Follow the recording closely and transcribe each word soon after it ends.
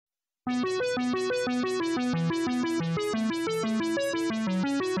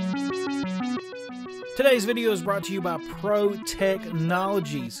Today's video is brought to you by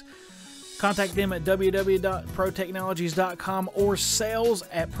Protechnologies. Contact them at www.protechnologies.com or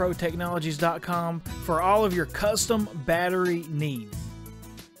sales@protechnologies.com for all of your custom battery needs.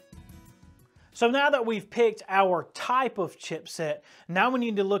 So now that we've picked our type of chipset, now we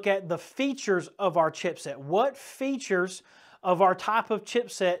need to look at the features of our chipset. What features of our type of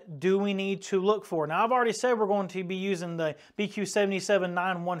chipset do we need to look for? Now, I've already said we're going to be using the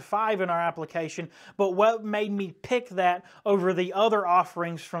BQ77915 in our application, but what made me pick that over the other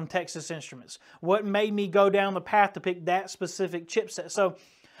offerings from Texas Instruments? What made me go down the path to pick that specific chipset? So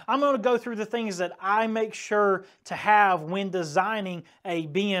I'm going to go through the things that I make sure to have when designing a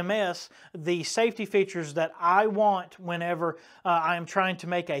BMS, the safety features that I want whenever I'm trying to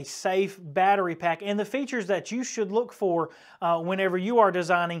make a safe battery pack, and the features that you should look for whenever you are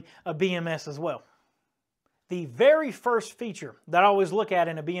designing a BMS as well. The very first feature that I always look at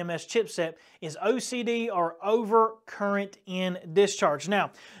in a BMS chipset is OCD, or over current in discharge.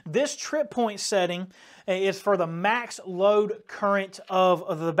 Now, this trip point setting is for the max load current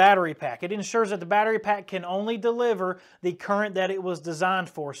of the battery pack. It ensures that the battery pack can only deliver the current that it was designed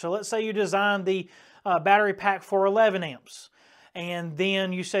for. So let's say you designed the battery pack for 11 amps. And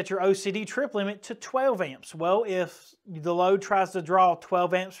then you set your OCD trip limit to 12 amps. Well, if the load tries to draw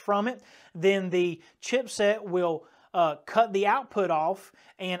 12 amps from it, then the chipset will cut the output off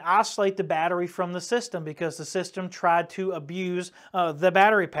and isolate the battery from the system because the system tried to abuse the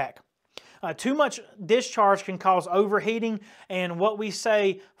battery pack. Too much discharge can cause overheating and what we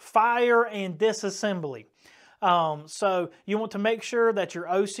say fire and disassembly. So you want to make sure that your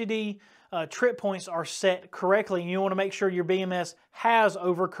OCD trip points are set correctly, and you want to make sure your BMS has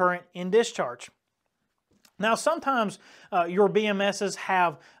overcurrent in discharge. Now, sometimes your BMSs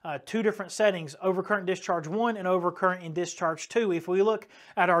have two different settings, overcurrent discharge 1 and overcurrent in discharge 2. If we look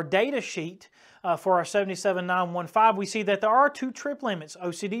at our data sheet for our 77915, we see that there are two trip limits,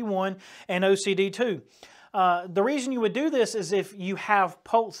 OCD 1 and OCD 2. The reason you would do this is if you have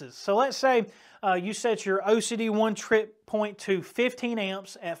pulses. So let's say you set your OCD 1 trip point to 15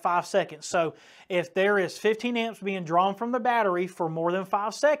 amps at 5 seconds. So if there is 15 amps being drawn from the battery for more than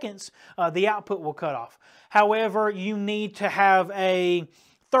 5 seconds, the output will cut off. However, you need to have a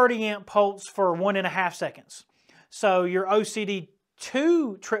 30 amp pulse for 1.5 seconds. So your OCD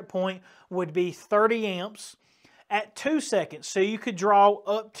 2 trip point would be 30 amps at 2 seconds. So you could draw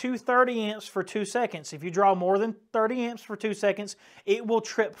up to 30 amps for 2 seconds. If you draw more than 30 amps for 2 seconds, it will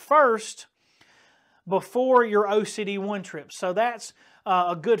trip first before your OCD 1 trip. So that's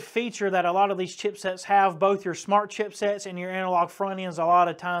a good feature that a lot of these chipsets have. Both your smart chipsets and your analog front ends a lot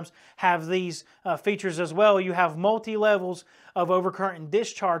of times have these features as well. You have multi-levels of overcurrent and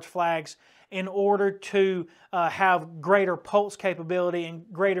discharge flags in order to have greater pulse capability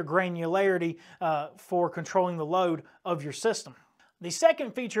and greater granularity for controlling the load of your system. The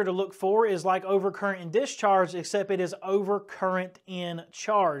second feature to look for is like overcurrent in discharge, except it is overcurrent in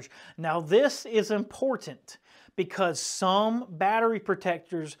charge. Now, this is important because some battery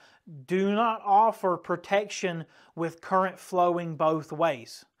protectors do not offer protection with current flowing both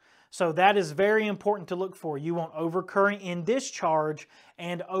ways. So that is very important to look for. You want overcurrent in discharge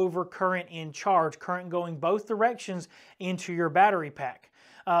and overcurrent in charge, current going both directions into your battery pack.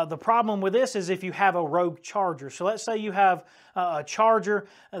 The problem with this is if you have a rogue charger. So let's say you have a charger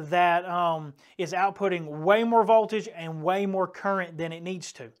that is outputting way more voltage and way more current than it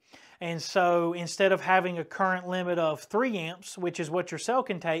needs to. And so instead of having a current limit of 3 amps, which is what your cell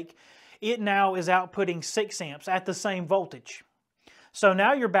can take, it now is outputting 6 amps at the same voltage. So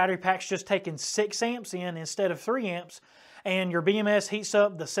now your battery pack's just taking 6 amps in instead of 3 amps, and your BMS heats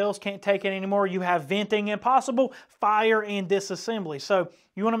up, the cells can't take it anymore, you have venting and possible fire and disassembly. So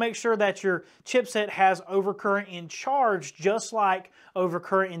you want to make sure that your chipset has overcurrent in charge just like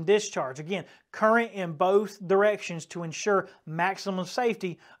overcurrent in discharge. Again, current in both directions to ensure maximum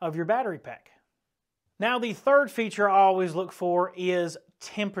safety of your battery pack. Now, the third feature I always look for is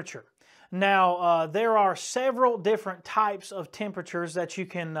temperature. Now, there are several different types of temperatures that you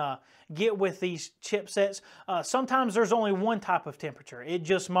can get with these chipsets. Sometimes there's only one type of temperature. It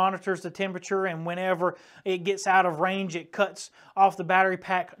just monitors the temperature, and whenever it gets out of range, it cuts off the battery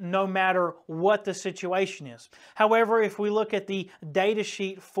pack no matter what the situation is. However, if we look at the data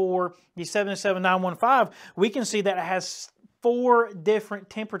sheet for the 77915, we can see that it has 4 different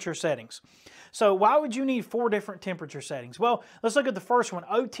temperature settings. So why would you need 4 different temperature settings? Well, let's look at the first one,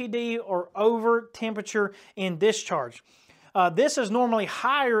 OTD, or over temperature in discharge. This is normally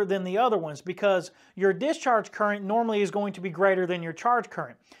higher than the other ones because your discharge current normally is going to be greater than your charge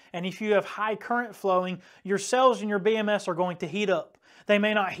current. And if you have high current flowing, your cells in your BMS are going to heat up. They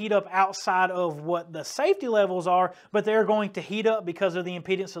may not heat up outside of what the safety levels are, but they're going to heat up because of the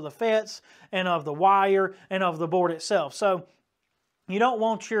impedance of the FETs and of the wire and of the board itself. So you don't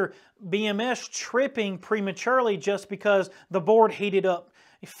want your BMS tripping prematurely just because the board heated up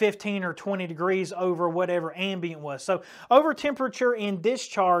 15 or 20 degrees over whatever ambient was. So over temperature in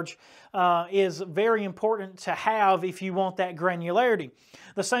discharge is very important to have if you want that granularity.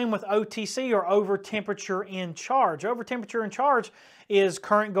 The same with OTC, or over temperature in charge. Over temperature in charge is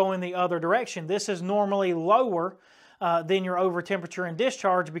current going the other direction. This is normally lower than your over temperature in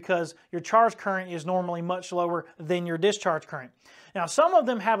discharge because your charge current is normally much lower than your discharge current. Now, some of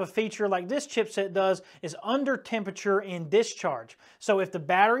them have a feature like this chipset does, is under temperature in discharge. So if the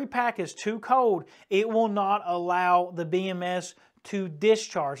battery pack is too cold, it will not allow the BMS to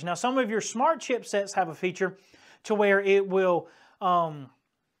discharge. Now, some of your smart chipsets have a feature to where it will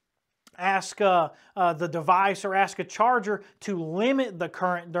ask the device or ask a charger to limit the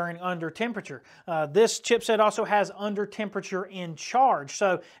current during under temperature. This chipset also has under temperature in charge.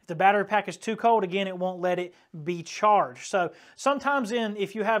 So if the battery pack is too cold, again, it won't let it be charged. So sometimes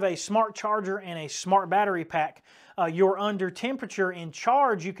if you have a smart charger and a smart battery pack, you're under temperature in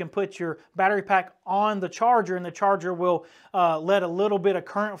charge, you can put your battery pack on the charger and the charger will let a little bit of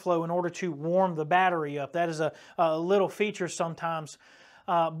current flow in order to warm the battery up. That is a little feature sometimes.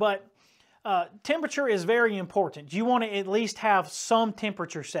 Temperature is very important. You want to at least have some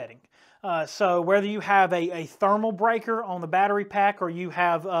temperature setting. So whether you have a thermal breaker on the battery pack or you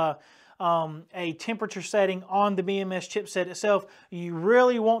have a temperature setting on the BMS chipset itself, you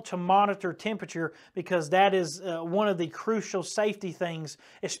really want to monitor temperature because that is one of the crucial safety things,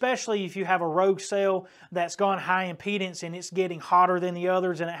 especially if you have a rogue cell that's gone high impedance and it's getting hotter than the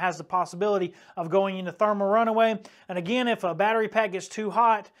others and it has the possibility of going into thermal runaway. And again, if a battery pack gets too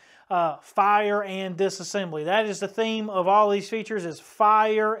hot, fire and disassembly. That is the theme of all these features, is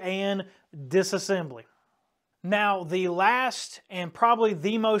fire and disassembly. Now, the last and probably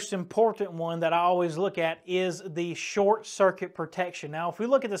the most important one that I always look at is the short circuit protection. Now, if we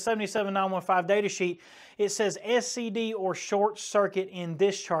look at the 77915 data sheet, it says SCD or short circuit in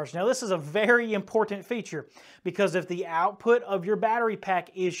discharge. Now, this is a very important feature because if the output of your battery pack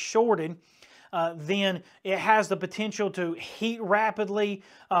is shorted, then it has the potential to heat rapidly,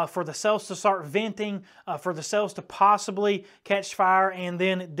 for the cells to start venting, for the cells to possibly catch fire and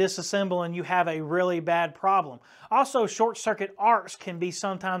then disassemble, and you have a really bad problem. Also, short circuit arcs can be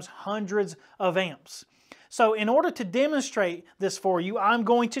sometimes hundreds of amps. So in order to demonstrate this for you, I'm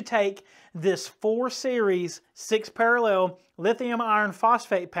going to take this 4 series 6 parallel lithium iron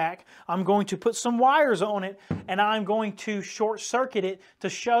phosphate pack. I'm going to put some wires on it and I'm going to short circuit it to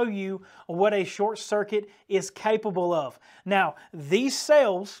show you what a short circuit is capable of. Now, these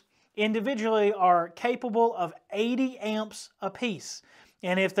cells individually are capable of 80 amps apiece.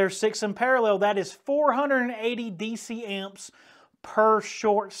 And if they're 6 in parallel, that is 480 DC amps per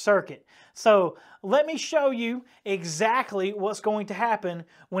short circuit. So let me show you exactly what's going to happen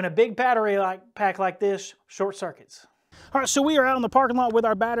when a big battery pack like this short circuits. All right, so we are out in the parking lot with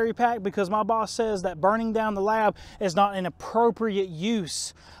our battery pack because my boss says that burning down the lab is not an appropriate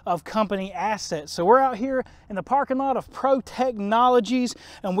use of company assets. So we're out here in the parking lot of Protechnologies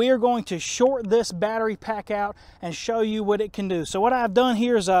and we are going to short this battery pack out and show you what it can do. So what I've done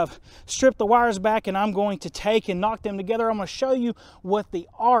here is I've stripped the wires back and I'm going to take and knock them together. I'm going to show you what the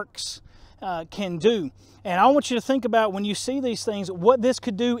arcs can do. And I want you to think about, when you see these things, what this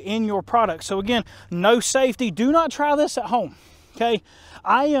could do in your product. So again, no safety. Do not try this at home. Okay,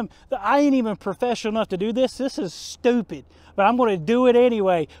 I ain't even professional enough to do this. This is stupid, but I'm going to do it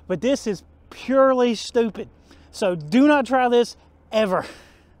anyway. But this is purely stupid. So do not try this ever.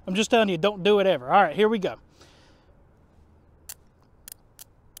 I'm just telling you, don't do it ever. All right, here we go.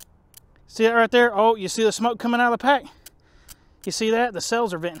 See that right there? Oh, you see the smoke coming out of the pack? You see that? The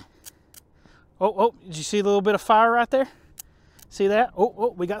cells are venting. Oh, did you see a little bit of fire right there? See that?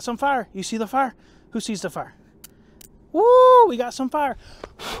 Oh, we got some fire. You see the fire? Who sees the fire? Woo, we got some fire.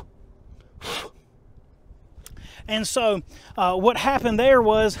 And so what happened there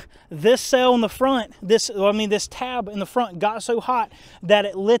was this cell in the front, this tab in the front got so hot that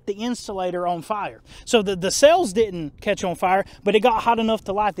it lit the insulator on fire. So the cells didn't catch on fire, but it got hot enough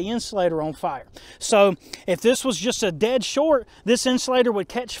to light the insulator on fire. So if this was just a dead short, this insulator would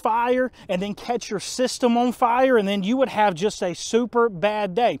catch fire and then catch your system on fire, and then you would have just a super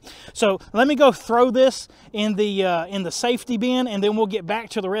bad day. So let me go throw this in the safety bin, and then we'll get back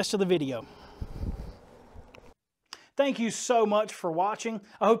to the rest of the video. Thank you so much for watching.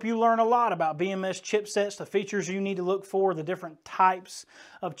 I hope you learn a lot about BMS chipsets, the features you need to look for, the different types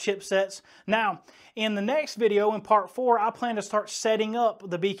of chipsets. Now, in the next video, in part 4, I plan to start setting up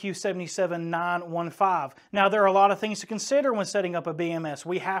the BQ77915. Now, there are a lot of things to consider when setting up a BMS.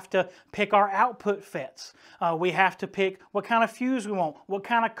 We have to pick our output FETs. We have to pick what kind of fuse we want, what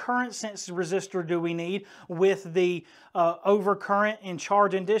kind of current sense resistor do we need with the overcurrent and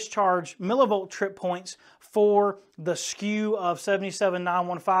charge and discharge millivolt trip points for the SKU of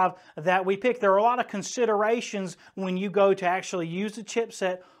 77915 that we pick. There are a lot of considerations when you go to actually use the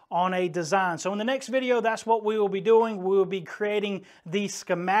chipset on a design. So in the next video, that's what we will be doing. We will be creating the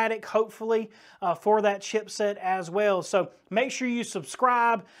schematic, hopefully, for that chipset as well. So make sure you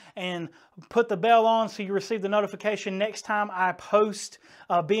subscribe and put the bell on so you receive the notification next time I post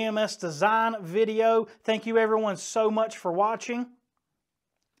a BMS design video. Thank you everyone so much for watching.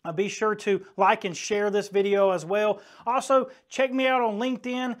 Be sure to like and share this video as well. Also, check me out on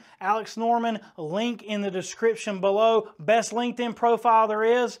LinkedIn, Alex Norman, link in the description below. Best LinkedIn profile there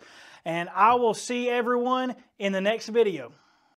is. And I will see everyone in the next video.